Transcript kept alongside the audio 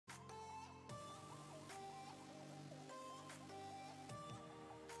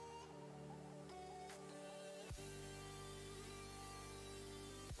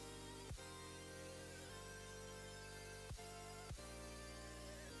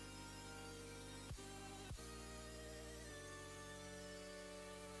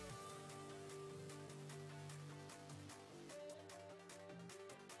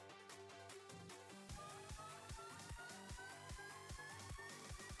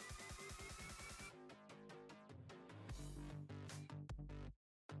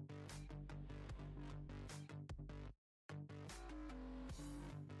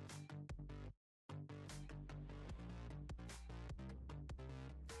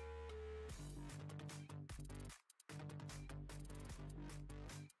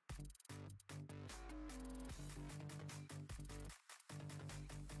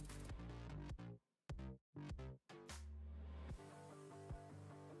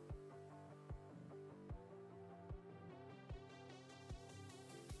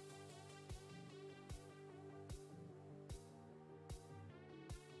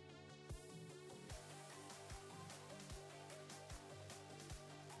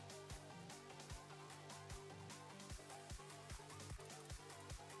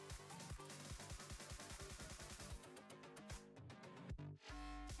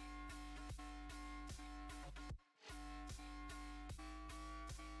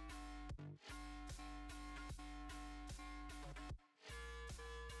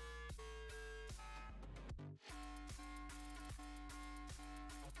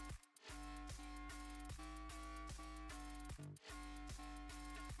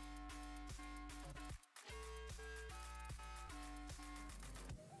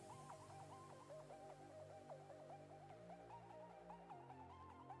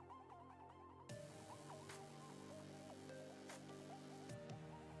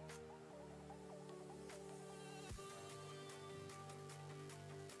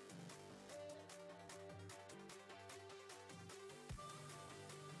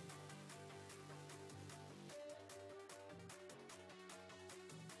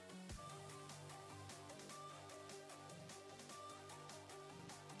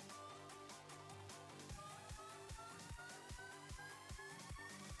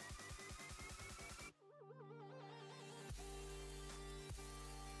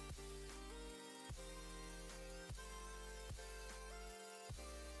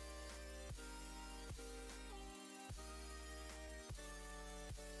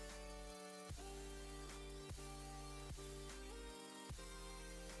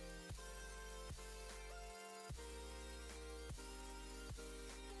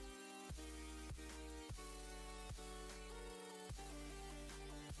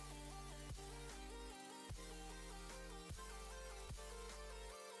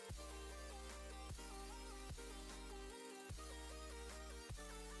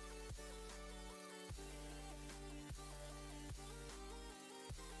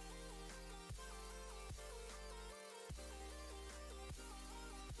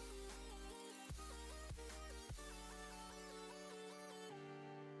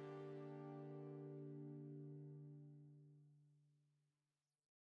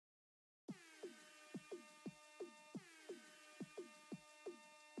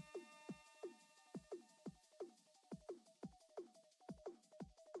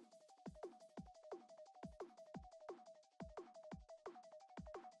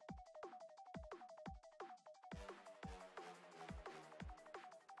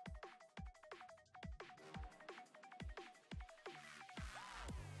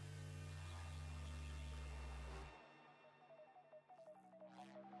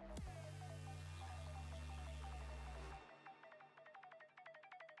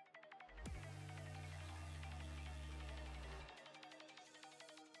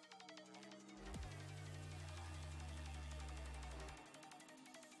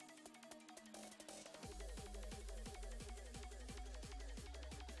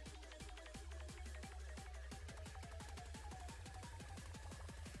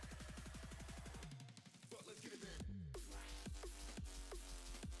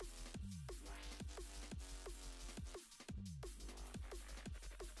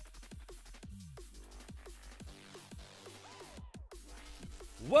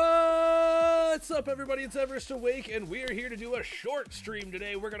What's up, everybody? It's EverestAwake, and we're here to do a short stream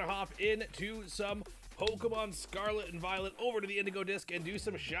today. We're going to hop into some Pokemon Scarlet and Violet over to the Indigo Disk and do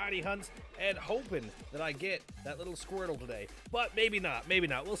some shiny hunts, and hoping that I get that little Squirtle today. But maybe not, maybe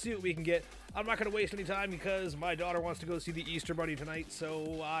not. We'll see what we can get. I'm not going to waste any time because my daughter wants to go see the Easter Bunny tonight,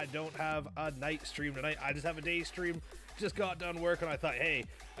 so I don't have a night stream tonight. I just have a day stream. Just got done work, and I thought, hey,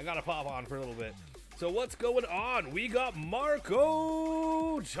 I got to pop on for a little bit. So what's going on? We got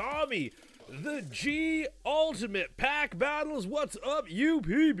Marco, Tommy, the G Ultimate Pack Battles. What's up,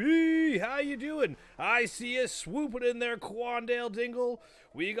 UPB? How you doing? I see you swooping in there, Quandale Dingle.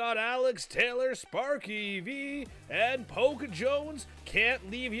 We got Alex, Taylor, Sparky V, and Polka Jones. Can't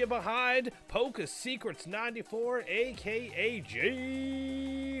leave you behind. Polka Secrets 94, aka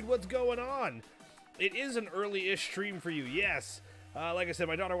Jade. What's going on? It is an early-ish stream for you, yes. Like I said,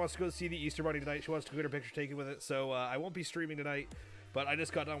 my daughter wants to go see the Easter Bunny tonight. She wants to get her picture taken with it, so I won't be streaming tonight. But I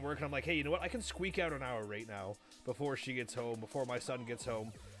just got done work, and I'm like, hey, you know what? I can squeak out an hour right now before she gets home, before my son gets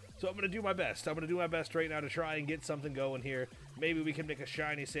home. So I'm going to do my best. I'm going to do my best right now to try and get something going here. Maybe we can make a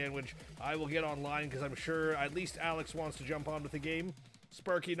shiny sandwich. I will get online, because I'm sure at least Alex wants to jump on with the game.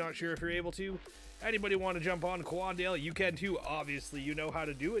 Sparky, not sure if you're able to. Anybody want to jump on? Quandale, you can too. Obviously, you know how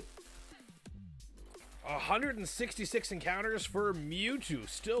to do it. 166 encounters for Mewtwo,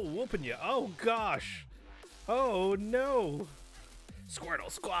 still whooping you. Oh gosh. Oh no. Squirtle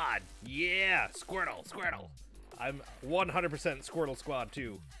Squad. Yeah, Squirtle, Squirtle. I'm 100% Squirtle Squad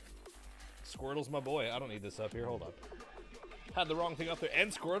too. Squirtle's my boy. I don't need this up here. Hold up. Had the wrong thing up there.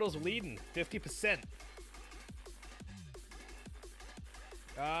 And Squirtle's leading 50%.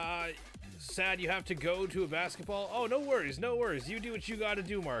 Sad you have to go to a basketball. Oh, no worries, no worries. You do what you gotta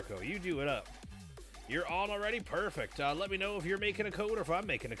do, Marco. You do it up. You're on already? Perfect. Let me know if you're making a code or if I'm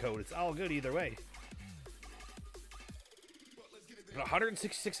making a code. It's all good either way.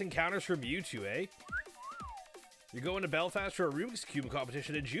 166 encounters for Mewtwo, eh? You're going to Belfast for a Rubik's Cube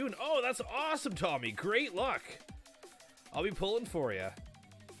competition in June. Oh, that's awesome, Tommy. Great luck. I'll be pulling for you.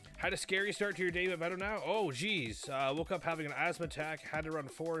 Had a scary start to your day, but better now? Oh, geez. Woke up having an asthma attack. Had to run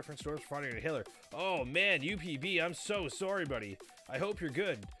 4 different stores for finding an inhaler. Oh, man, UPB, I'm so sorry, buddy. I hope you're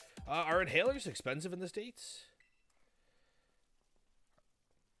good. Are inhalers expensive in the States?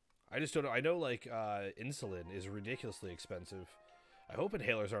 I just don't know. I know, like, insulin is ridiculously expensive. I hope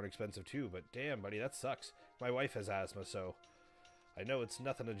inhalers aren't expensive, too, but damn, buddy, that sucks. My wife has asthma, so I know it's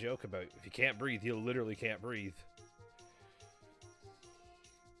nothing to joke about. If you can't breathe, you literally can't breathe.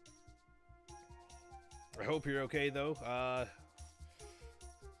 I hope you're okay, though.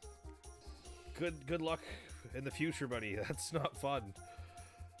 Good luck in the future, buddy. That's not fun.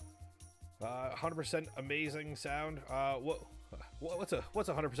 100% amazing sound. What's a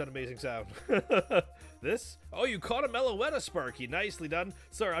 100% amazing sound? This? Oh, you caught a Meloetta, Sparky. Nicely done.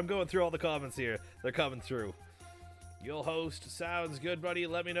 Sorry, I'm going through all the comments here. They're coming through. You'll host. Sounds good, buddy.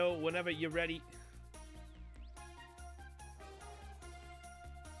 Let me know whenever you're ready.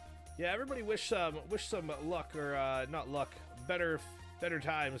 Yeah, everybody wish some luck, or not luck, better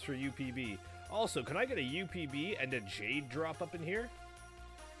times for UPB. Also, can I get a UPB and a Jade drop up in here?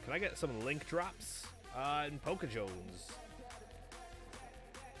 Can I get some link drops? And Polka Jones.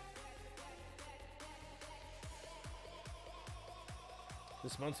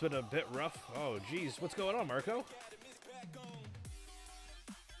 This month's been a bit rough. Oh, geez. What's going on, Marco?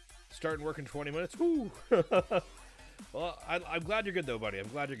 Starting work in 20 minutes? Woo! Well, I'm glad you're good, though, buddy. I'm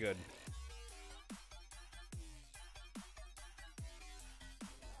glad you're good.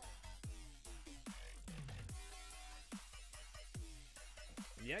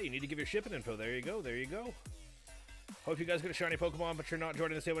 Yeah, you need to give your shipping info. There you go. There you go. Hope you guys get a shiny Pokemon, but you're not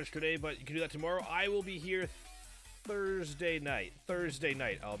joining the sandwich today, but you can do that tomorrow. I will be here Thursday night. Thursday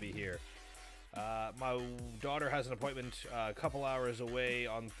night, I'll be here. My daughter has an appointment a couple hours away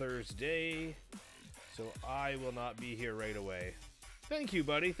on Thursday, so I will not be here right away. Thank you,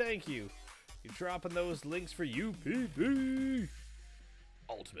 buddy. Thank you. You're dropping those links for UPB.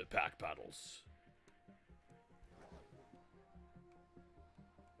 Ultimate Pack Battles.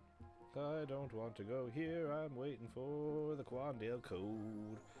 I don't want to go here. I'm waiting for the Quandale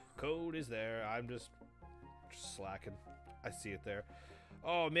code. Code is there. I'm just slacking. I see it there.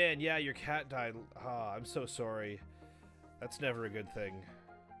 Oh man, yeah, your cat died. Ah, I'm so sorry. That's never a good thing.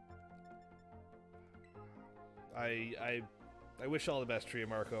 I wish all the best for you,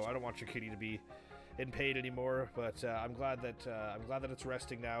 Marco. I don't want your kitty to be in pain anymore, but I'm glad that it's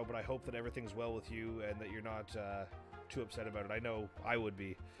resting now. But I hope that everything's well with you and that you're not too upset about it. I know I would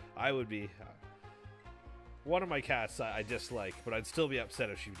be. I would be. One of my cats I dislike, but I'd still be upset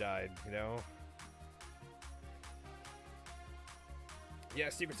if she died, you know? Yeah,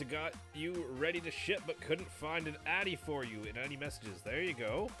 Secrets got you ready to ship, but couldn't find an Addy for you in any messages. There you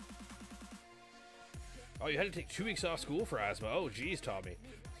go. Oh, you had to take 2 weeks off school for asthma. Oh, geez, Tommy.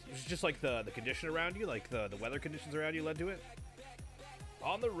 It's just like the condition around you, like the weather conditions around you led to it.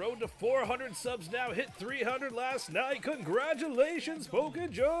 On the road to 400 subs now. Hit 300 last night. Congratulations, Polka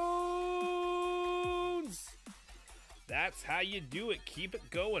Jones! That's how you do it. Keep it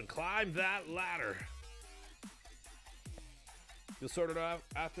going. Climb that ladder. You'll sort it out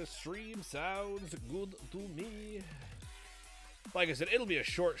after stream. Sounds good to me. Like I said, it'll be a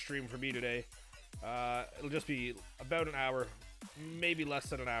short stream for me today. It'll just be about an hour, maybe less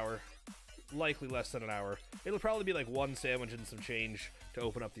than an hour, likely less than an hour. It'll probably be like 1 sandwich and some change to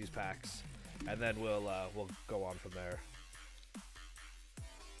open up these packs, and then we'll go on from there.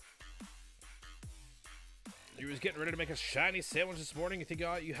 You was getting ready to make a shiny sandwich this morning. You think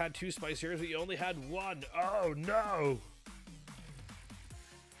you had 2 spicy herbs, but you only had 1. Oh no!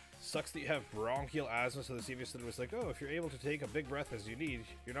 Sucks that you have bronchial asthma, so the CVS student was like, oh, if you're able to take a big breath as you need,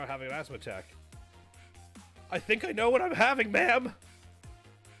 you're not having an asthma attack. I think I know what I'm having, ma'am!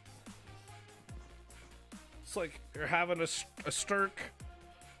 It's like you're having a stirk.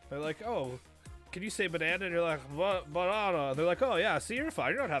 They're like, oh, can you say banana? And you're like, banana. They're like, oh yeah, see, you're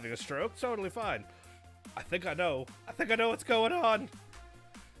fine. You're not having a stroke. Totally fine. I think I know. I think I know what's going on.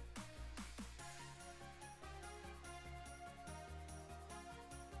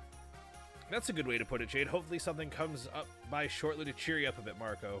 That's a good way to put it, Jade. Hopefully something comes up by shortly to cheer you up a bit,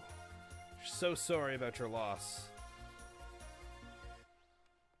 Marco. So sorry about your loss.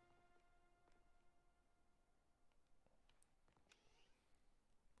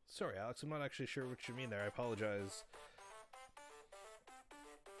 Sorry, Alex. I'm not actually sure what you mean there. I apologize.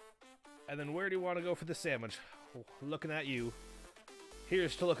 And then where do you want to go for the sandwich? Looking at you.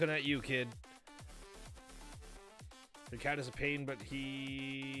 Here's to looking at you, kid. The cat is a pain, but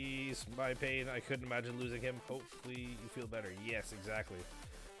he's my pain. I couldn't imagine losing him. Hopefully you feel better. Yes, exactly.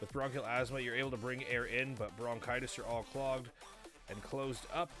 With bronchial asthma, you're able to bring air in, but bronchitis, you're all clogged and closed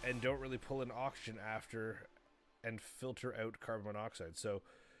up and don't really pull in oxygen after and filter out carbon monoxide. So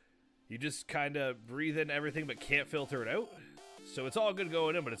you just kind of breathe in everything but can't filter it out. So it's all good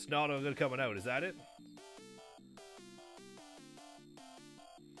going in, but it's not all good coming out. Is that it?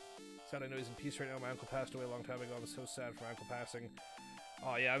 Sad I know he's in peace right now. My uncle passed away a long time ago. I'm so sad for my uncle passing.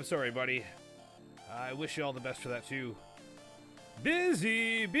 Oh yeah, I'm sorry, buddy. I wish you all the best for that too.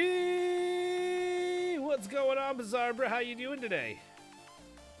 Busy Bee! What's going on, Bizarrebra? How you doing today?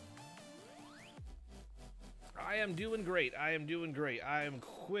 I am doing great. I am doing great. I am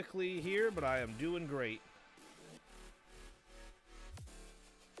quickly here, but I am doing great.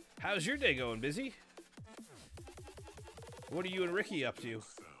 How's your day going, Busy? What are you and Ricky up to?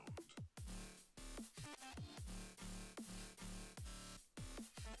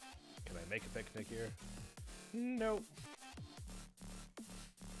 Can I make a picnic here? Nope.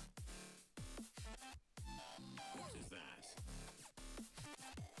 What is that?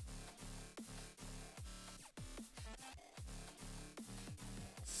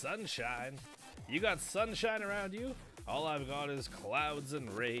 Sunshine. You got sunshine around you? All I've got is clouds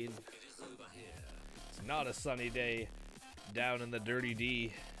and rain. It is over here. It's not a sunny day down in the dirty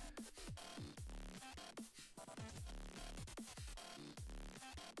D.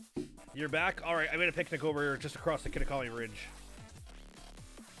 You're back? Alright, I made a picnic over here just across the Kitakami Ridge.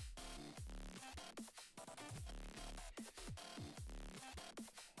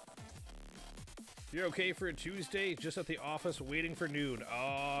 You're okay for a Tuesday? Just at the office waiting for noon.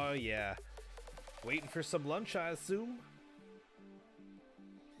 Oh, yeah. Waiting for some lunch, I assume?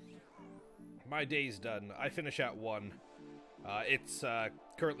 My day's done. I finish at 1. It's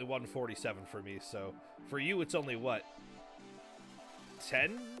currently 1:47 for me, so for you it's only what?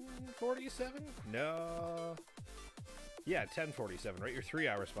 10:47? No. Yeah, 10:47, right? You're 3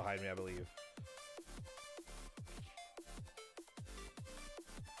 hours behind me, I believe.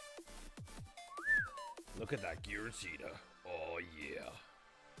 Look at that Giratina. Oh, yeah.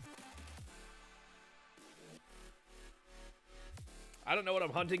 I don't know what I'm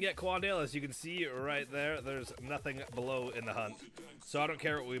hunting yet, Quandale. As you can see right there, there's nothing below in the hunt. So I don't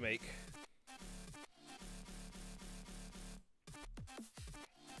care what we make.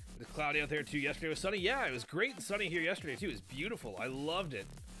 It was cloudy out there too. Yesterday was sunny. Yeah, it was great and sunny here yesterday too. It was beautiful. I loved it.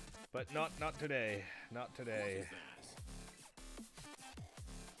 But not today. Not today.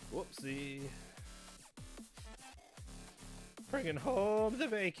 Whoopsie. Bringing home the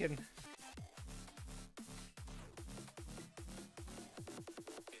bacon.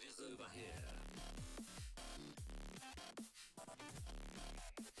 It is over here.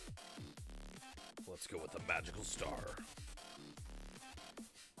 Let's go with the magical star.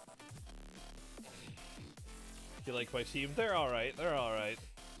 You like my team? They're alright. They're alright.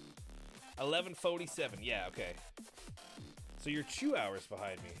 11:47. Yeah, okay. So you're 2 hours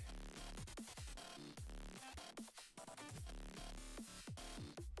behind me.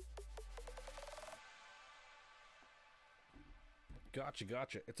 Gotcha,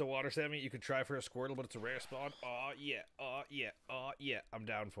 gotcha. It's a water Sammy. You could try for a Squirtle, but it's a rare spawn. Aw, yeah. Aw, yeah. Aw, yeah. I'm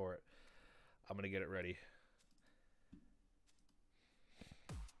down for it. I'm gonna get it ready.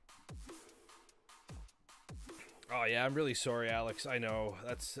 Oh, yeah. I'm really sorry, Alex. I know.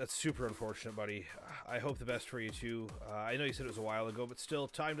 That's super unfortunate, buddy. I hope the best for you, too. I know you said it was a while ago, but still,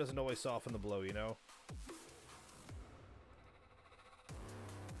 time doesn't always soften the blow, you know?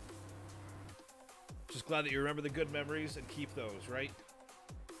 Just glad that you remember the good memories and keep those, right?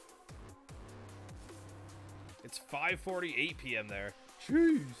 It's 5:48 p.m. there.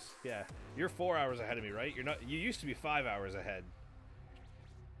 Jeez. Yeah, you're 4 hours ahead of me, right? You're not. You used to be 5 hours ahead.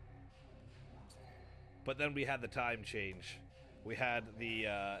 But then we had the time change. We had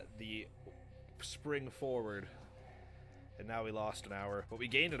the spring forward, and now we lost an hour. But we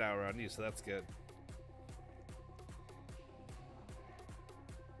gained an hour on you, so that's good.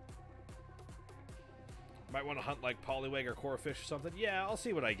 Might want to hunt like Poliwag or Corefish or something. Yeah, I'll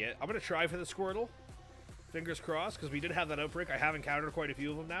see what I get. I'm going to try for the Squirtle. Fingers crossed, because we did have that outbreak. I have encountered quite a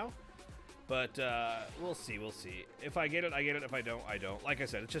few of them now. But we'll see, we'll see. If I get it, I get it. If I don't, I don't. Like I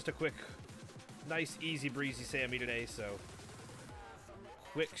said, it's just a quick, nice, easy breezy Sammy today, so...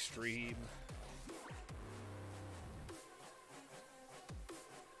 Quick stream.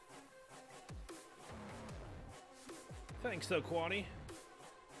 Thanks, though, Kwani.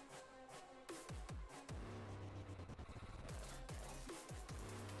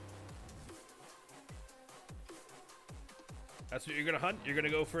 That's what you're gonna hunt? You're gonna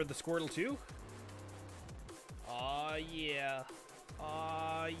go for the Squirtle too? Aw, yeah.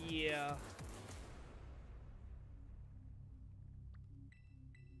 Aw, yeah.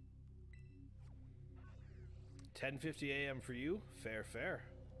 $10:50 a.m. for you? Fair, fair.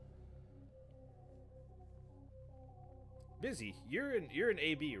 Busy. You're in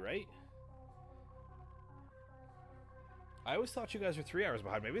AB, right? I always thought you guys were 3 hours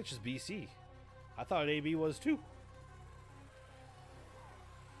behind. Maybe it's just BC. I thought AB was too.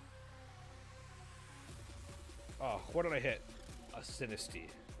 Oh, what did I hit? A Sinisty.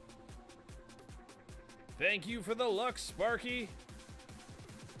 Thank you for the luck, Sparky.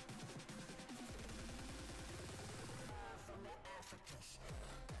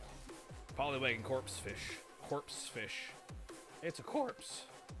 Poliwag and corpse fish. Corpse fish. It's a corpse.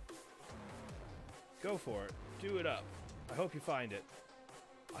 Go for it. Do it up. I hope you find it.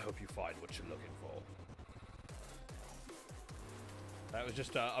 I hope you find what you're looking for. That was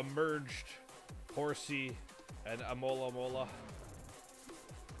just a merged horsey and a mola.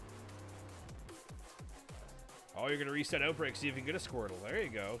 Oh, you're gonna reset outbreak, see if you can get a Squirtle. There you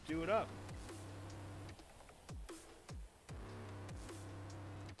go. Do it up.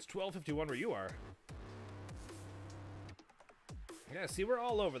 It's 12:51 where you are. Yeah, see, we're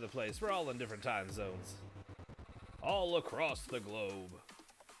all over the place. We're all in different time zones. All across the globe.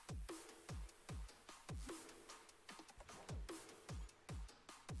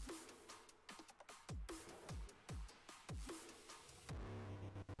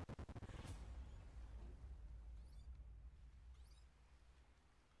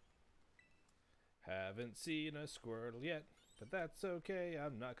 Haven't seen a Squirtle yet, but that's okay.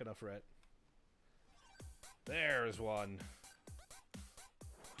 I'm not gonna fret. There's one.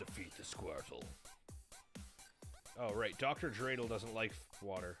 Defeat the Squirtle. Oh, right. Dr. Dreidel doesn't like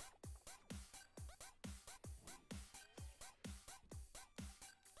water.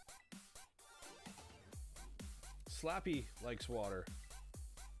 Slappy likes water.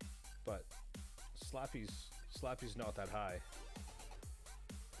 But Slappy's not that high.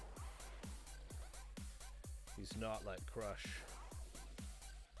 He's not like Crush.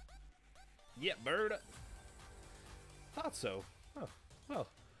 Yeah, bird. Thought so. Oh, well.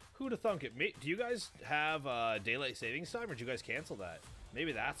 Who'd have thunk it? Do you guys have daylight savings time, or did you guys cancel that?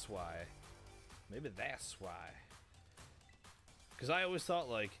 Maybe that's why. Maybe that's why. Because I always thought,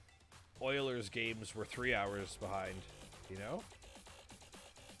 like, Oilers games were 3 hours behind, you know?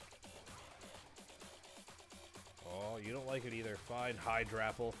 Oh, you don't like it either. Fine,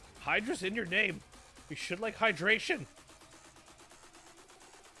 Hydrapple. Hydra's in your name. You should like hydration.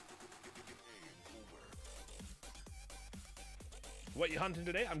 What you hunting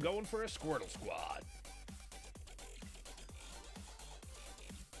today? I'm going for a Squirtle squad.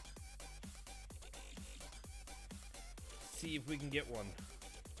 See if we can get one.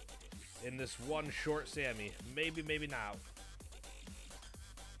 In this one short Sammy. Maybe, maybe now.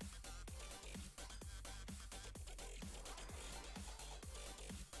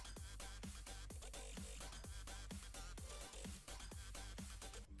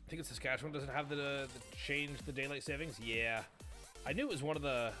 think it's Saskatchewan doesn't have the change the daylight savings. Yeah, I knew it was one of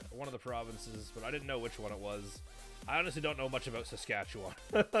the provinces, but I didn't know which one it was. I honestly don't know much about Saskatchewan.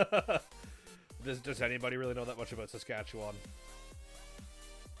 Does anybody really know that much about Saskatchewan?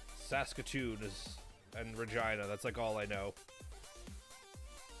 Saskatoon and Regina. That's like all I know.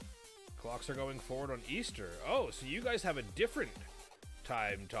 Clocks are going forward on Easter. Oh, so you guys have a different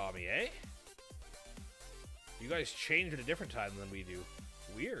time, Tommy, eh? You guys change at a different time than we do.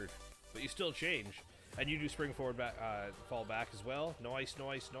 Weird, but you still change. And you do spring forward back, fall back as well. Nice,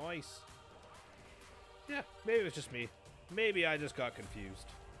 nice, nice. Yeah, maybe it was just me. Maybe I just got confused.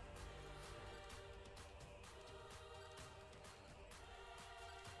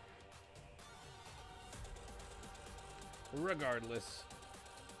 Regardless,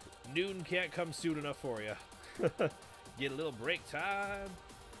 noon can't come soon enough for you. Get a little break time.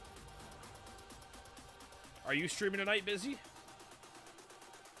 Are you streaming tonight, Busy?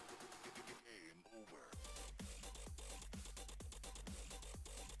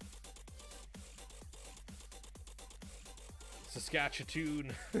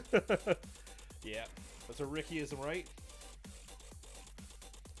 Saskatchewan. Yeah, that's a Rickyism, right?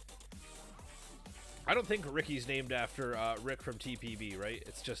 I don't think Ricky's named after Rick from TPB, right?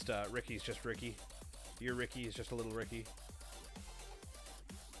 It's just Ricky's just Ricky. Your Ricky is just a little Ricky.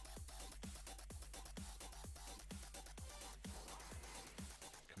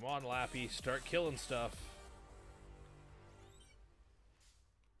 Come on, Lappy, start killing stuff.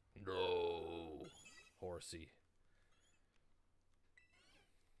 No, horsey.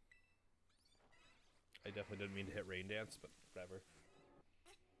 I definitely didn't mean to hit Rain Dance, but whatever.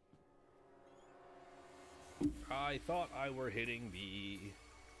 I thought I were hitting the...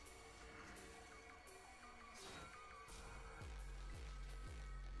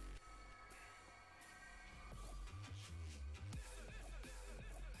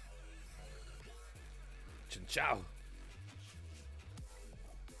 Chin chow.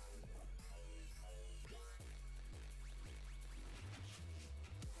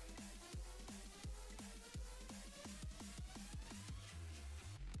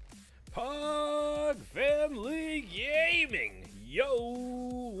 Pug Family Gaming.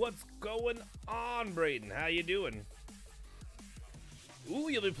 Yo, what's going on, Braden? How you doing? Ooh,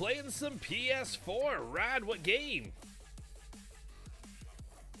 you'll be playing some PS4. Rad, what game?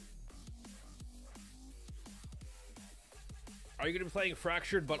 Are you going to be playing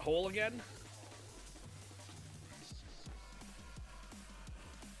Fractured But Whole again?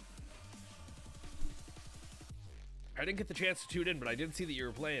 I didn't get the chance to tune in, but I did see that you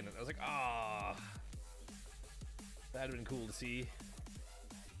were playing it. I was like, ah, that'd have been cool to see.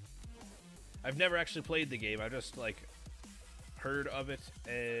 I've never actually played the game. I've just, like, heard of it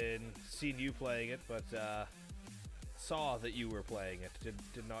and seen you playing it, but saw that you were playing it.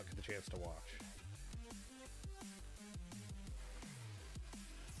 Did not get the chance to watch.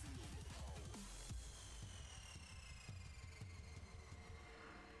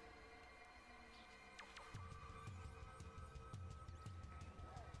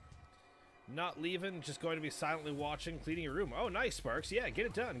 Not leaving, just going to be silently watching, cleaning your room. Oh, nice, Sparks. Yeah, get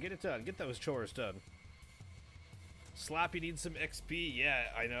it done, get it done. Get those chores done. Slappy needs some XP. Yeah,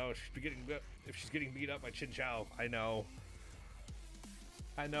 I know. If she's getting beat up by Chin Chow, I know.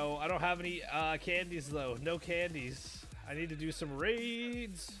 I know. I don't have any candies, though. No candies. I need to do some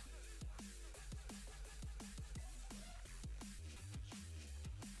raids.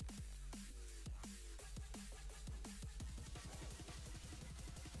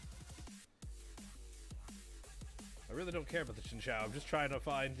 I really don't care about the Chin Chow. I'm just trying to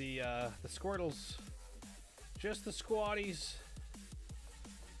find the Squirtles. Just the squatties.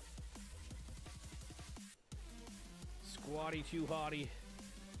 Squatty too hotty.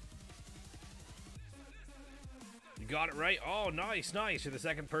 You got it right? Oh, nice, nice. You're the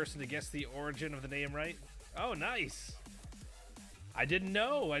second person to guess the origin of the name right. Oh, nice. I didn't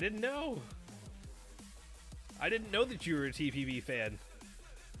know. I didn't know. I didn't know that you were a TPB fan.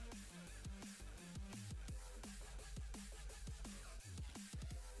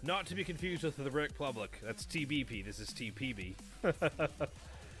 Not to be confused with the Republic. That's TBP. This is TPB.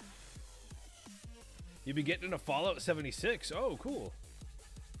 You'll be getting into Fallout 76. Oh, cool.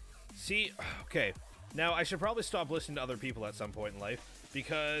 See, okay. Now, I should probably stop listening to other people at some point in life,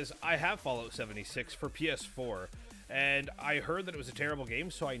 because I have Fallout 76 for PS4, and I heard that it was a terrible game,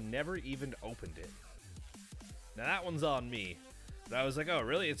 so I never even opened it. Now, that one's on me. But I was like, oh,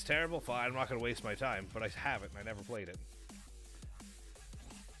 really? It's terrible? Fine, I'm not going to waste my time. But I haven't, and I never played it.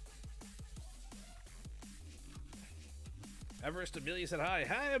 Everest Amelia said hi.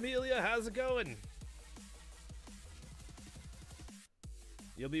 Hi, Amelia. How's it going?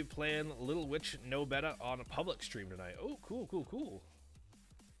 You'll be playing Little Witch No Beta on a public stream tonight. Oh, cool, cool, cool.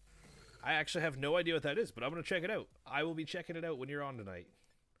 I actually have no idea what that is, but I'm going to check it out. I will be checking it out when you're on tonight.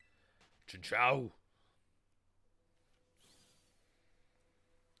 Ciao.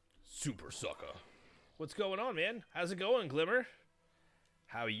 Super Sucker. What's going on, man? How's it going, Glimmer?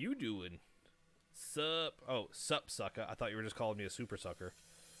 How you doing? Sup? Oh, sup, sucker. I thought you were just calling me a super sucker.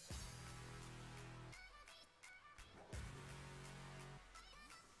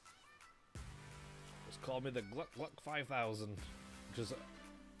 Just call me the Gluck Gluck 5000. Which is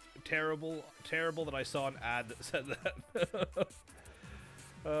terrible, terrible that I saw an ad that said that.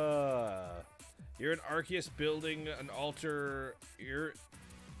 You're an Arceus building an altar. You're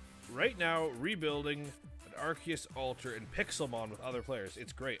right now rebuilding an Arceus altar in Pixelmon with other players.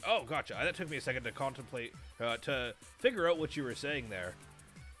 It's great. Oh, gotcha. That took me a second to contemplate, to figure out what you were saying there.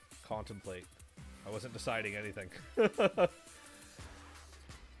 Contemplate. I wasn't deciding anything.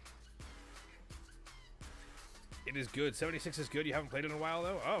 It is good. 76 is good. You haven't played it in a while,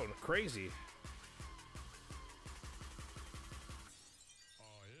 though? Oh, crazy.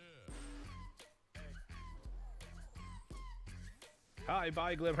 Hi,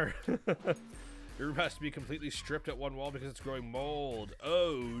 bye, Glimmer. Your room has to be completely stripped at one wall because it's growing mold.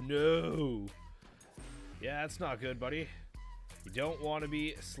 Oh, no. Yeah, that's not good, buddy. You don't want to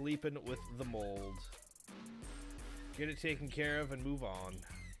be sleeping with the mold. Get it taken care of and move on.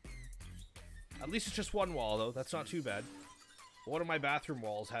 At least it's just one wall, though. That's not too bad. One of my bathroom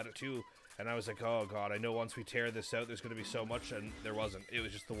walls had it, too. And I was like, oh, God, I know once we tear this out, there's going to be so much. And there wasn't. It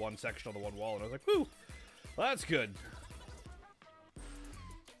was just the one section on the one wall. And I was like, whew, well, that's good.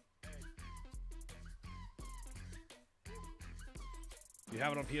 You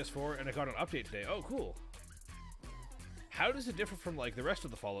have it on PS4, and it got an update today. Oh, cool. How does it differ from, like, the rest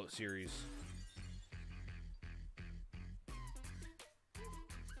of the Fallout series?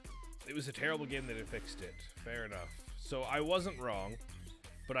 It was a terrible game that it fixed it. Fair enough. So I wasn't wrong,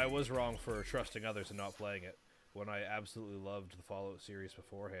 but I was wrong for trusting others and not playing it when I absolutely loved the Fallout series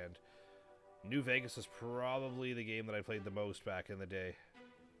beforehand. New Vegas is probably the game that I played the most back in the day.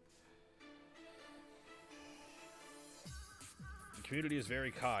 The community is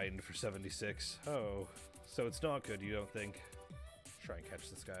very kind for 76. Oh, so it's not good, you don't think? Try and catch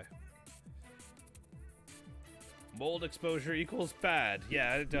this guy. Mold exposure equals bad.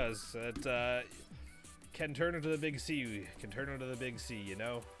 Yeah, it does. It can turn into the big C. Can turn into the big C, you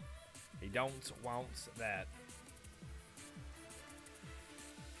know? He don't want that.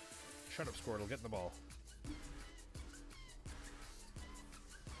 Shut up, Squirtle. Get in the ball.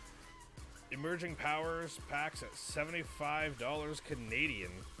 Emerging Powers packs at $75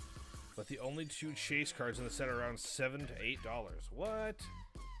 Canadian. But the only 2 chase cards in the set are around $7 to $8. What?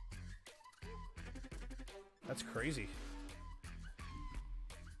 That's crazy.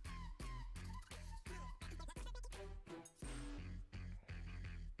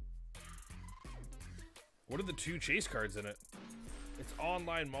 What are the 2 chase cards in it? It's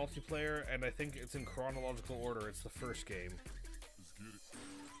online multiplayer, and I think it's in chronological order. It's the first game.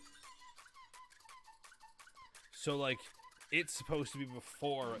 So, like, it's supposed to be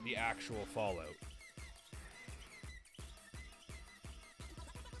before the actual Fallout.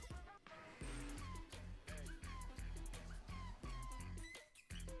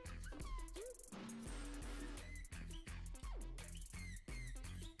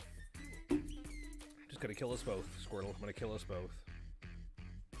 Gonna kill us both, Squirtle. I'm gonna kill us both.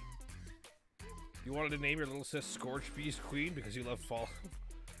 You wanted to name your little sis Scorch Beast Queen because you love fall.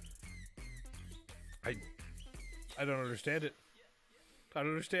 I don't understand it. I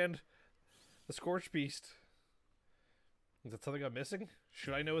don't understand the Scorch Beast. Is that something I'm missing?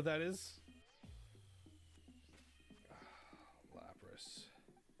 Should I know what that is? Lapras.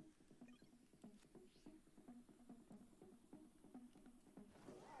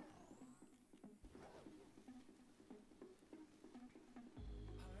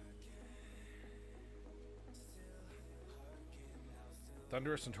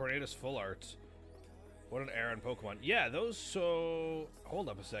 Thunderous and Tornadus full arts. What an Aaron Pokemon. Yeah, those, so... Hold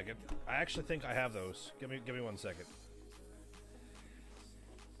up a second. I actually think I have those. Give me 1 second.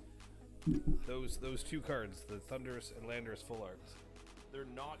 Those 2 cards, the Thunderous and Landorus full arts. They're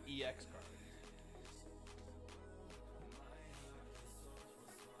not EX cards.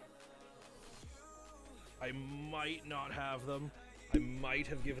 I might not have them. I might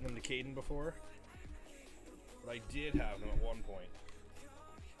have given them to Caden before. But I did have them at one point.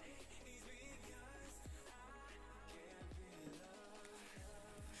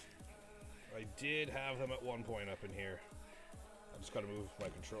 I did have them at one point up in here. I just gotta move my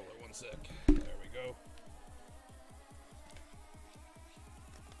controller 1 sec. There we go.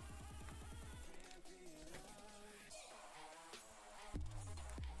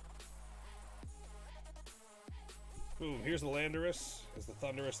 Boom. Here's the Landorus. Is the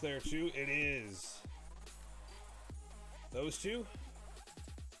Thunderous there too? It is. Those two?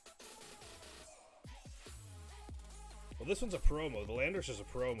 Well, this one's a promo. The Landorus is a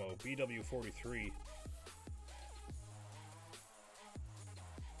promo. BW43.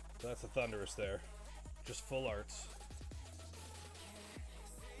 So that's the Thunderous there. Just full arts.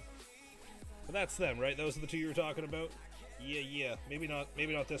 But that's them, right? Those are the two you were talking about? Yeah, yeah. Maybe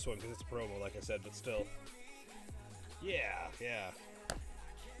not this one, because it's a promo, like I said, but still. Yeah, yeah.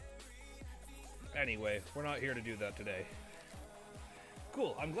 Anyway, we're not here to do that today.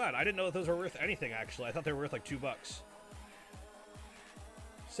 Cool, I'm glad. I didn't know that those were worth anything, actually. I thought they were worth like $2.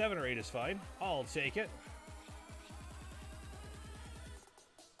 7 or 8 is fine. I'll take it.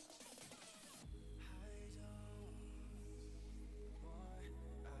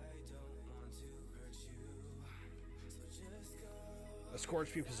 A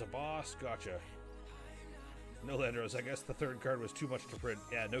Scorch Peep is a boss. Gotcha. No Landros. I guess the third card was too much to print.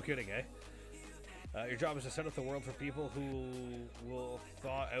 Yeah, no kidding, eh? Your job is to set up the world for people who will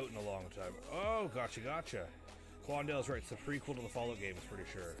thaw out in a long time. Oh, gotcha, gotcha. Quandale's right. It's the prequel to the Fallout games, pretty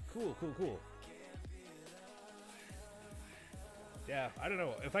sure. Cool, cool, cool. Yeah, I don't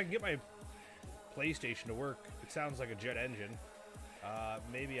know. If I can get my PlayStation to work, it sounds like a jet engine.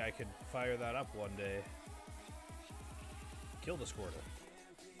 Maybe I could fire that up one day. Kill the Squirtle.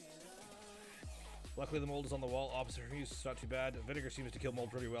 Luckily the mold is on the wall opposite from you, so it's not too bad. Vinegar seems to kill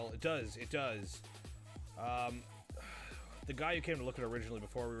mold pretty well. It does, it does. The guy who came to look at it originally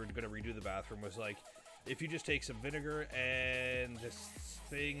before we were going to redo the bathroom was like, if you just take some vinegar and this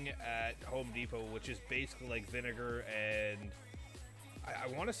thing at Home Depot, which is basically like vinegar and I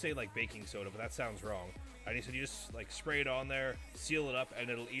want to say like baking soda, but that sounds wrong. And he said you just like spray it on there, seal it up, and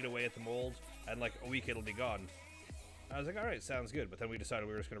it'll eat away at the mold, and like a week it'll be gone. I was like, alright, sounds good. But then we decided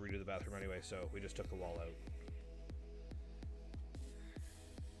we were just going to redo the bathroom anyway, so we just took the wall out.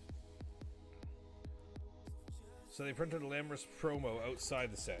 So they printed a Lamorous promo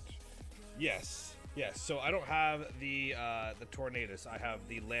outside the set. Yes, yes. So I don't have the Tornadus. I have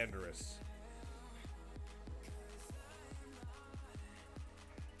the Landorus.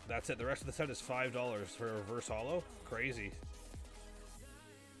 That's it. The rest of the set is $5 for a reverse holo. Crazy.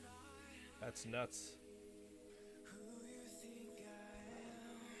 That's nuts.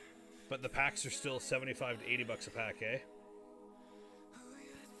 But the packs are still $75 to $80 a pack, eh?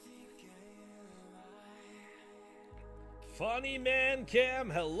 Funny Man Cam,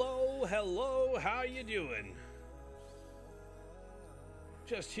 hello, hello, how you doing?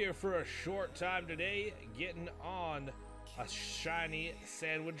 Just here for a short time today, getting on a shiny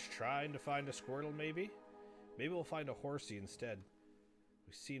sandwich, trying to find a Squirtle maybe? Maybe we'll find a Horsey instead.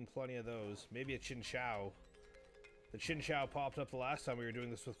 We've seen plenty of those. Maybe a Chinchou. The Chinchou popped up the last time we were doing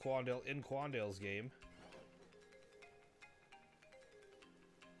this with Quandale in Quandale's game.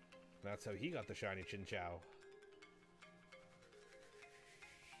 That's how he got the shiny Chinchou.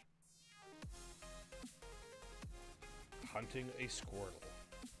 Hunting a Squirtle.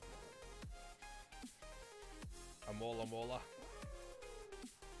 A Mola Mola.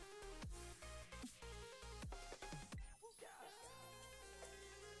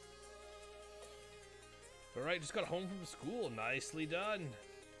 Alright, just got home from school. Nicely done.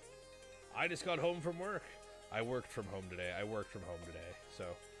 I just got home from work. I worked from home today. So,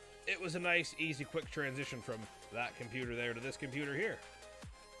 it was a nice, easy, quick transition from that computer there to this computer here.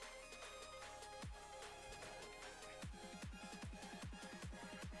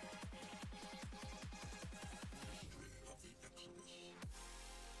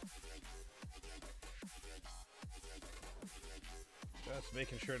 Just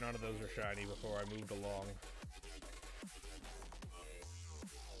making sure none of those are shiny before I moved along.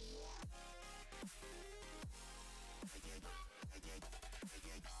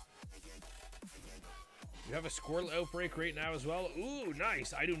 You have a Squirtle outbreak right now as well? Ooh,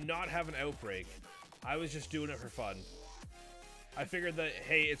 nice. I do not have an outbreak. I was just doing it for fun. I figured that,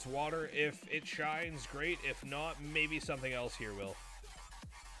 hey, it's water. If it shines, great. If not, maybe something else here will.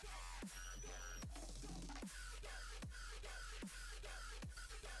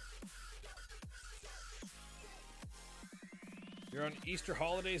 You're on Easter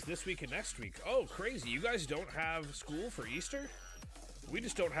holidays this week and next week. Oh, crazy. You guys don't have school for Easter? We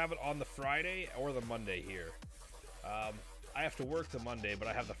just don't have it on the Friday or the Monday here. I have to work the Monday, but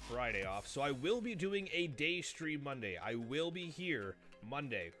I have the Friday off. So I will be doing a day stream Monday. I will be here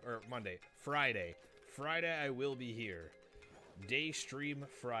Friday. Friday I will be here. Day stream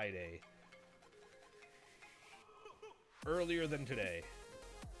Friday. Earlier than today.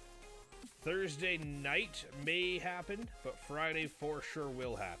 Thursday night may happen, but Friday for sure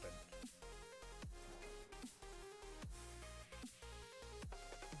will happen.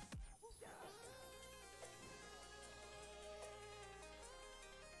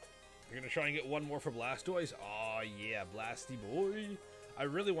 You're gonna try and get one more for Blastoise? Oh yeah, Blasty boy. I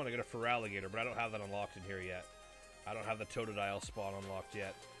really want to get a Feraligatr, but I don't have that unlocked in here yet. I don't have the Totodile spawn unlocked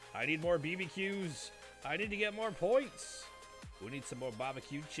yet. I need more BBQs. I need to get more points. We need some more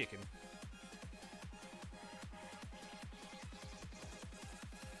barbecued chicken.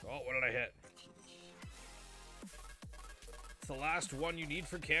 Oh, what did I hit? It's the last one you need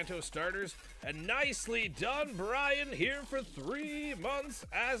for Kanto starters. And nicely done, Brian, here for 3 months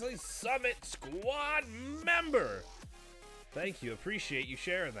as a Summit Squad member. Thank you, appreciate you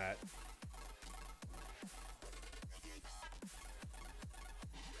sharing that.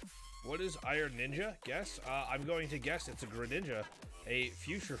 What is Iron Ninja? Guess? I'm going to guess it's a Greninja. A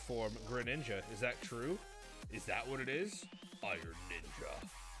future form Greninja. Is that true? Is that what it is? Iron Ninja.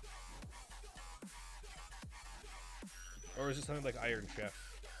 Or is it something like Iron Chef?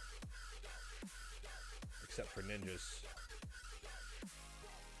 Except for ninjas.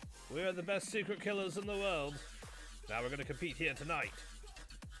 We are the best secret killers in the world. Now we're going to compete here tonight.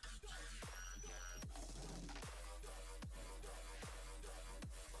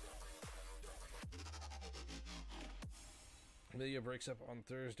 Amelia breaks up on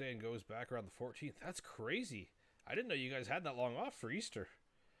Thursday and goes back around the 14th. That's crazy. I didn't know you guys had that long off for Easter.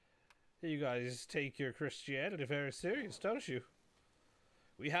 You guys take your Christianity very serious, don't you?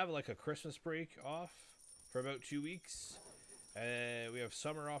 We have like a Christmas break off for about 2 weeks. We have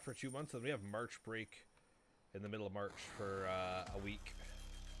summer off for 2 months, and we have March break in the middle of March for a week.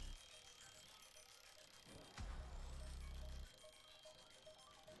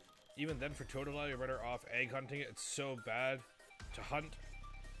 Even then, for Totodile, you're better off egg hunting it. It's so bad to hunt.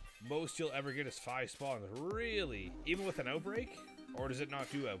 Most you'll ever get is 5 spawns. Really? Even with an outbreak? Or does it not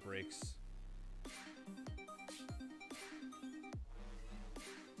do outbreaks?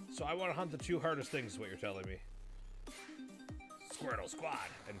 So I want to hunt the 2 hardest things is what you're telling me. Squirtle Squad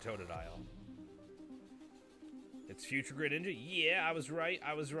and Totodile. It's Future Greninja? Yeah, I was right.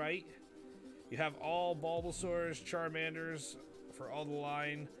 I was right. You have all Bulbasaurs, Charmanders for all the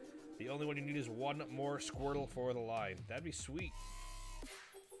line. The only one you need is 1 more Squirtle for the line. That'd be sweet.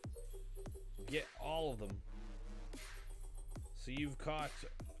 Get all of them. So you've caught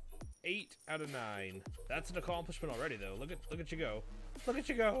 8 out of 9. That's an accomplishment already, though. Look at you go. Look at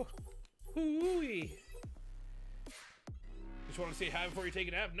you go. Hoo-wee. Just want to say hi before you take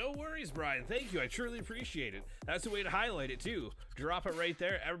a nap. No worries, Brian. Thank you. I truly appreciate it. That's the way to highlight it, too. Drop it right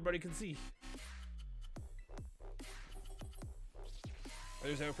there. Everybody can see.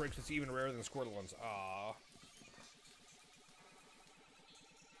 There's outbreaks that's even rarer than Squirtle ones. Aww.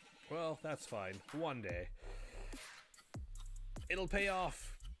 Well, that's fine. One day. It'll pay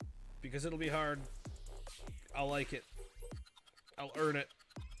off. Because it'll be hard. I'll like it. I'll earn it.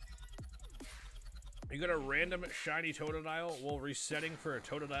 You got a random shiny Totodile while resetting for a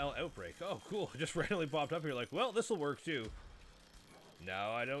Totodile outbreak. Oh, cool. It just randomly popped up here like, well, this will work too.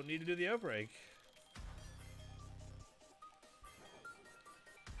 Now I don't need to do the outbreak.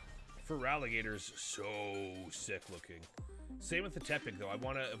 Feraligator's so sick looking. Same with the Tepig though. I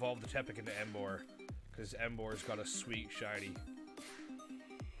want to evolve the Tepig into Emboar because Emboar's got a sweet shiny.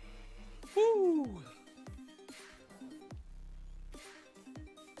 Woo!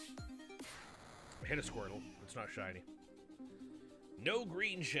 Hit a Squirtle. It's not shiny. No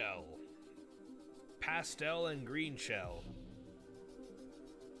green shell. Pastel and green shell.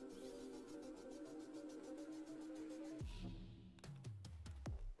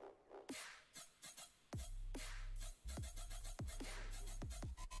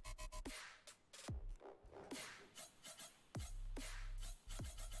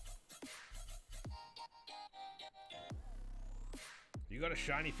 You got a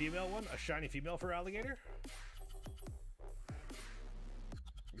shiny female one? A shiny female for alligator?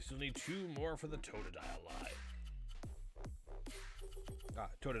 We still need 2 more for the Totodile line. Ah,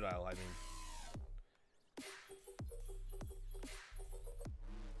 Totodile, I mean.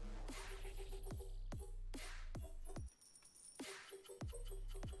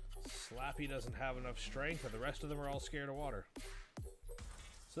 Slappy doesn't have enough strength, but the rest of them are all scared of water.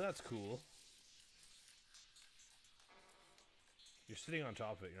 So that's cool. You're sitting on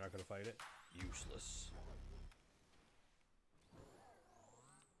top of it, you're not going to fight it? Useless.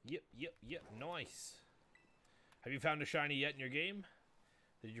 Yep, nice. Have you found a shiny yet in your game?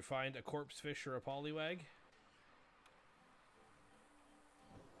 Did you find a corpse fish or a Poliwag?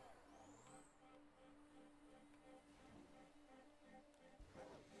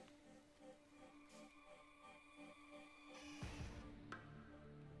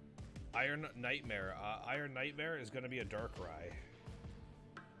 Iron Nightmare. Iron Nightmare is going to be a Darkrai.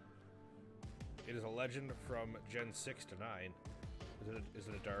 It is a legend from Gen 6 to 9. Is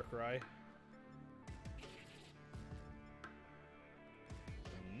it a Darkrai?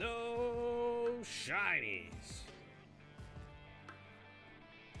 No shinies.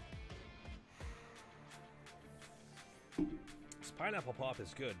 This pineapple pop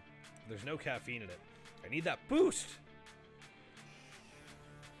is good. There's no caffeine in it. I need that boost.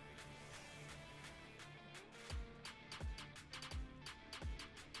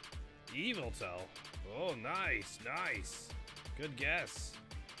 Yveltal. Oh, nice, nice. Good guess.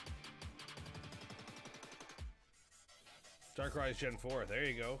 Darkrai's Gen 4. There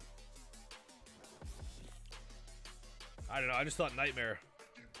you go. I don't know. I just thought Nightmare.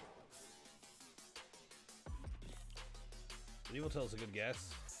 Yveltal's a good guess.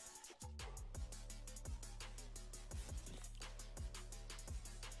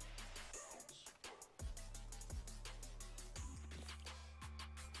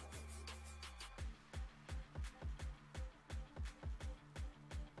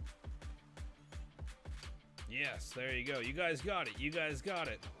 Yes, there you go. You guys got it. You guys got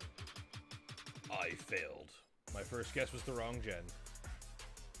it. I failed. My first guess was the wrong gen.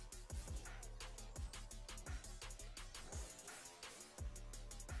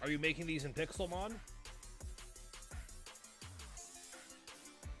 Are you making these in Pixelmon?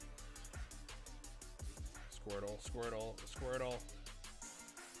 Squirtle, Squirtle, Squirtle.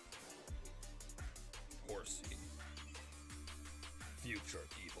 Horsey. Future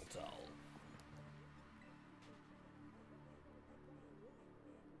Yveltal.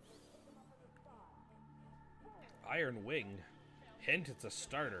 Iron Wing. Hint, it's a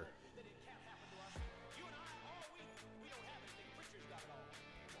starter.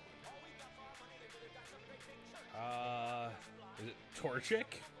 Is it Torchic?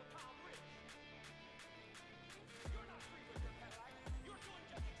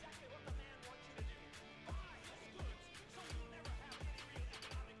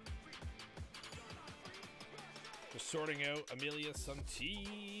 Just sorting out Amelia some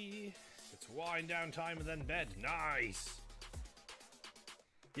tea. It's wind down time and then bed. Nice.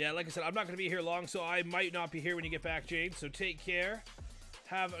 Yeah, like I said, I'm not going to be here long, so I might not be here when you get back, Jade. So take care.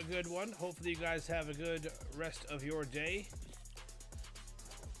 Have a good one. Hopefully you guys have a good rest of your day.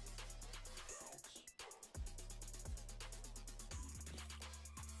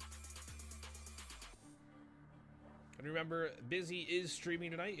 And remember, Busy is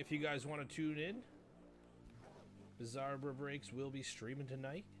streaming tonight if you guys want to tune in. Bizarre Breaks will be streaming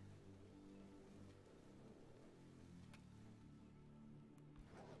tonight.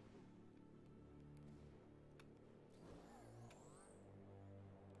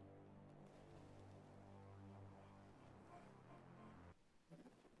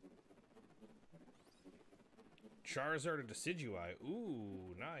 Charizard or Decidueye.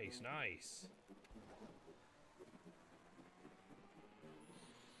 Ooh, nice, nice.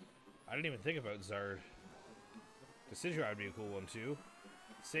 I didn't even think about Zard. Decidueye would be a cool one too.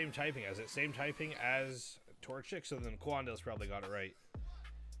 Same typing as it. Same typing as Torchic, so then Quandale's probably got it right.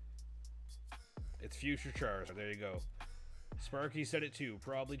 It's Future Charizard. There you go. Sparky said it too.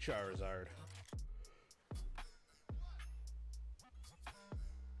 Probably Charizard.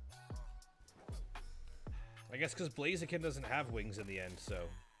 I guess because Blaziken doesn't have wings in the end, so...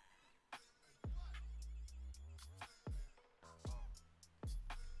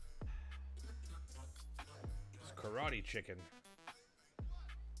 It's Karate Chicken.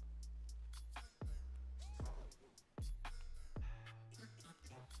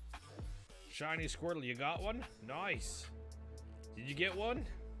 Shiny Squirtle, you got one? Nice. Did you get one?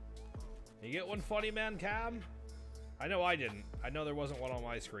 Did you get one, Funny Man Cam? I know I didn't. I know there wasn't one on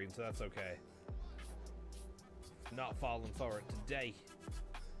my screen, so that's okay. Not falling for it today.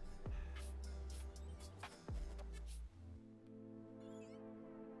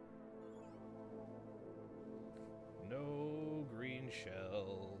 No green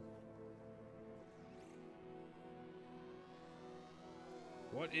shell.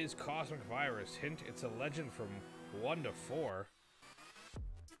 What is Cosmic Virus? Hint, it's a legend from 1 to 4.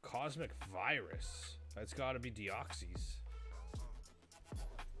 Cosmic Virus. That's gotta be Deoxys.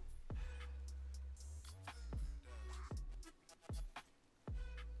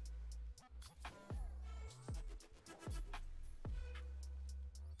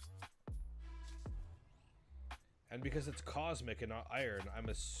 And because it's cosmic and not iron, I'm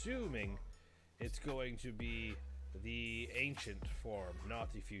assuming it's going to be the ancient form,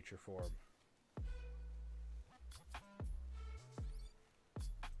 not the future form.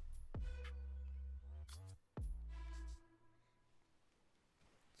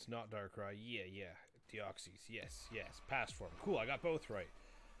 It's not Darkrai. Yeah, yeah. Deoxys. Yes, yes. Past form. Cool, I got both right.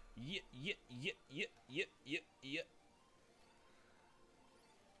 Yeah, yeah, yeah, yeah, yeah, yeah, yeah.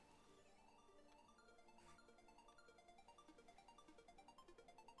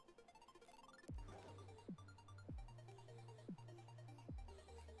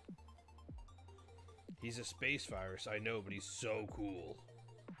 He's a space virus, I know, but he's so cool.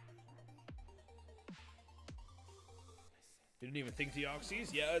 Didn't even think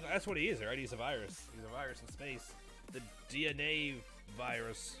Deoxys? Yeah, that's what he is, right? He's a virus. He's a virus in space. The DNA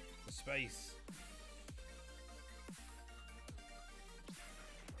virus in space.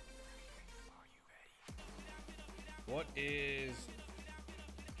 What is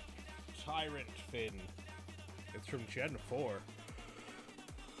Tyrant Fin? It's from Gen 4.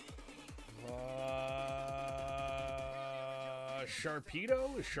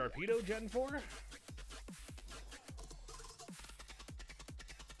 Sharpedo? Is Sharpedo Gen 4?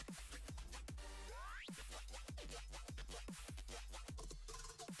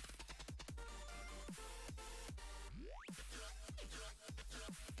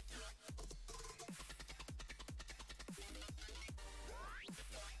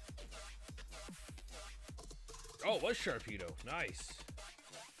 Oh, it was Sharpedo. Nice.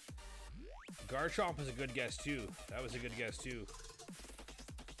 Garchomp was a good guess, too. That was a good guess, too.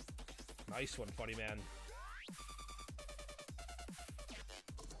 Nice one, funny man.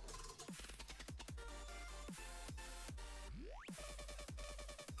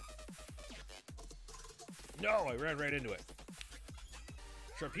 No, I ran right into it.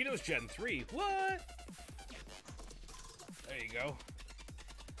 Sharpedo's Gen 3. What? There you go.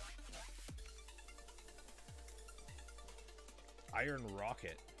 Iron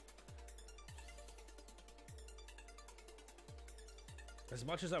Rocket. As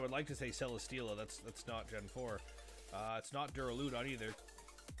much as I would like to say Celesteela, that's not Gen 4. It's not Duraludon either.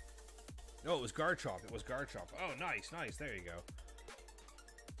 No, it was Garchomp. It was Garchomp. Oh, nice, nice. There you go.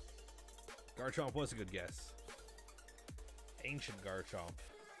 Garchomp was a good guess. Ancient Garchomp.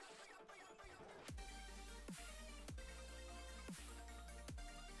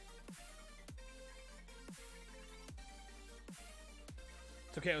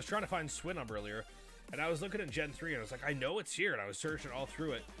 It's okay, I was trying to find Swinub earlier, and I was looking at Gen 3, and I was like, I know it's here, and I was searching all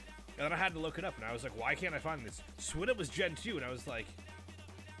through it, and then I had to look it up, and I was like, why can't I find this? Swinub was Gen 2, and I was like,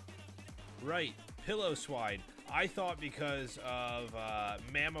 right, Pillow-Swine. I thought because of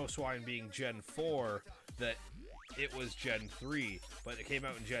Mamoswine being Gen 4, that it was Gen 3, but it came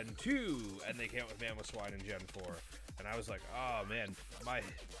out in Gen 2, and they came out with Mamoswine in Gen 4, and I was like, oh man,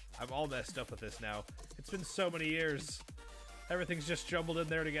 I'm all messed up with this now. It's been so many years. Everything's just jumbled in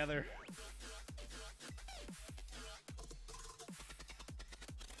there together.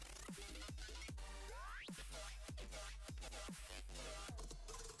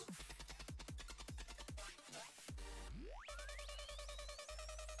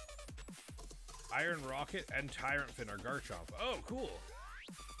 Iron Rocket and Tyrant Fin are Garchomp. Oh, cool.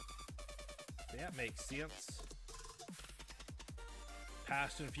 That makes sense.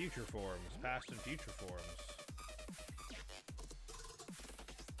 Past and future forms. Past and future forms.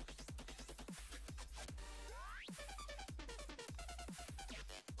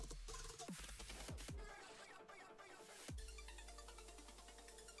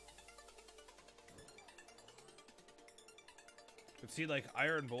 But see, like,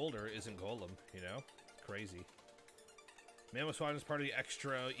 Iron Boulder isn't Golem, you know? Crazy. Mamoswine is part of the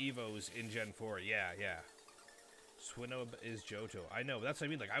extra Evos in Gen 4. Yeah, yeah. Swinub is Johto. I know, but that's what I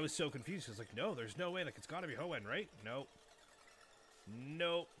mean. Like, I was so confused. I was like, no, there's no way. Like, it's gotta be Hoenn, right? Nope.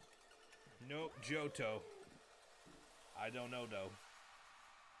 Nope. Nope, Johto. I don't know, though.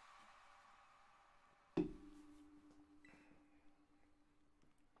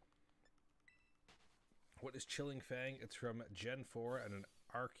 What is Chilling Fang? It's from Gen 4 and an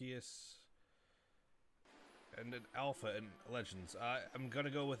Arceus and an Alpha in Legends. I'm gonna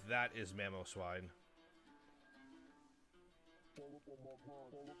go with that is Mamoswine.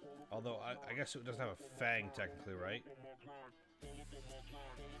 Although, I guess it doesn't have a Fang technically, right?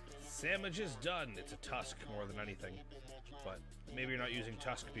 Sandwich is done. It's a Tusk more than anything. But maybe you're not using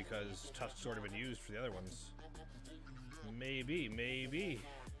Tusk because Tusk's already been used for the other ones. Maybe, maybe.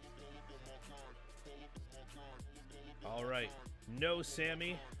 Alright, no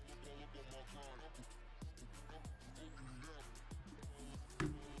Sammy.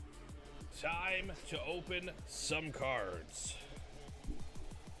 Time to open some cards.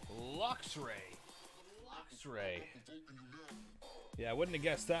 Luxray. Luxray. Yeah, I wouldn't have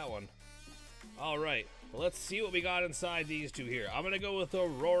guessed that one. Alright, well, let's see what we got inside these two here. I'm going to go with the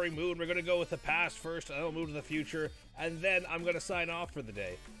Roaring Moon. We're going to go with the past first, and then we'll move to the future, and then I'm going to sign off for the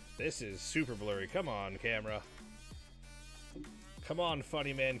day. This is super blurry. Come on, camera. Come on,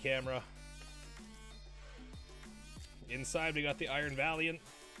 funny man camera. Inside, we got the Iron Valiant.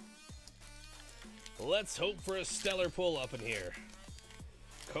 Let's hope for a stellar pull up in here.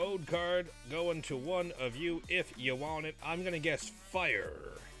 Code card going to one of you if you want it. I'm going to guess fire.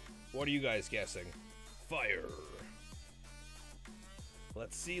 What are you guys guessing? fire.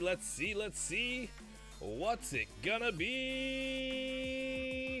 Let's see, let's see, let's see. What's it gonna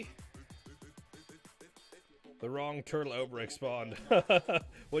be? The wrong turtle outbreak spawned.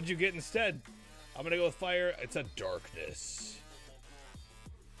 What'd you get instead? I'm gonna go with fire. It's a darkness.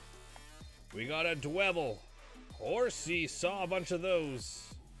 We got a Dwevel. Horsey, saw a bunch of those.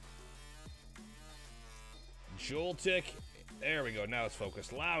 Joltik. There we go, now it's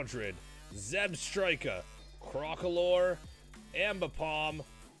focused. Loudred. Zebstrika. Crocolore. Ambipom.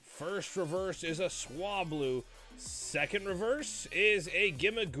 First reverse is a Swablu. Second reverse is a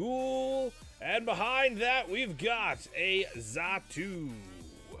Gimmighoul. And behind that, we've got a Xatu.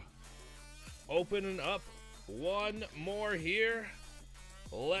 Opening up one more here.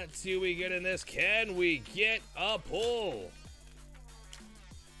 Let's see what we get in this. Can we get a pull?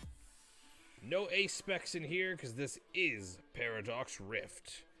 No ace specs in here because this is Paradox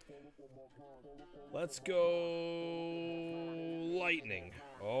Rift. Let's go Lightning.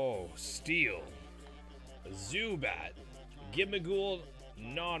 Oh, Steel. Zubat. Gimmighoul,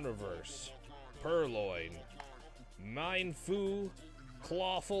 non-reverse. Purloin. Mindfu.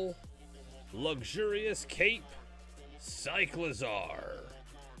 Clawful. Luxurious Cape. Cyclizar.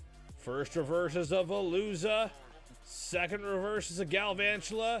 First reverse is a Veluza. Second reverse is a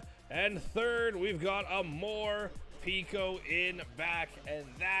Galvantula. And third, we've got a more Pico in back. And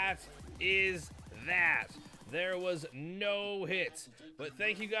that is that. There was no hits. But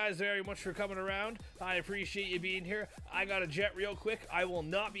thank you guys very much for coming around. I appreciate you being here. I got a jet real quick. I will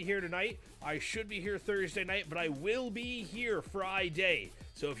not be here tonight. I should be here Thursday night, but I will be here Friday.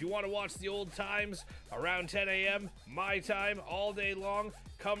 So if you want to watch the old times around 10 a.m. my time all day long,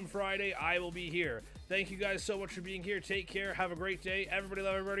 come Friday, I will be here. Thank you guys so much for being here. Take care. Have a great day. Everybody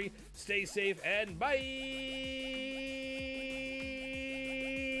love everybody. Stay safe and bye.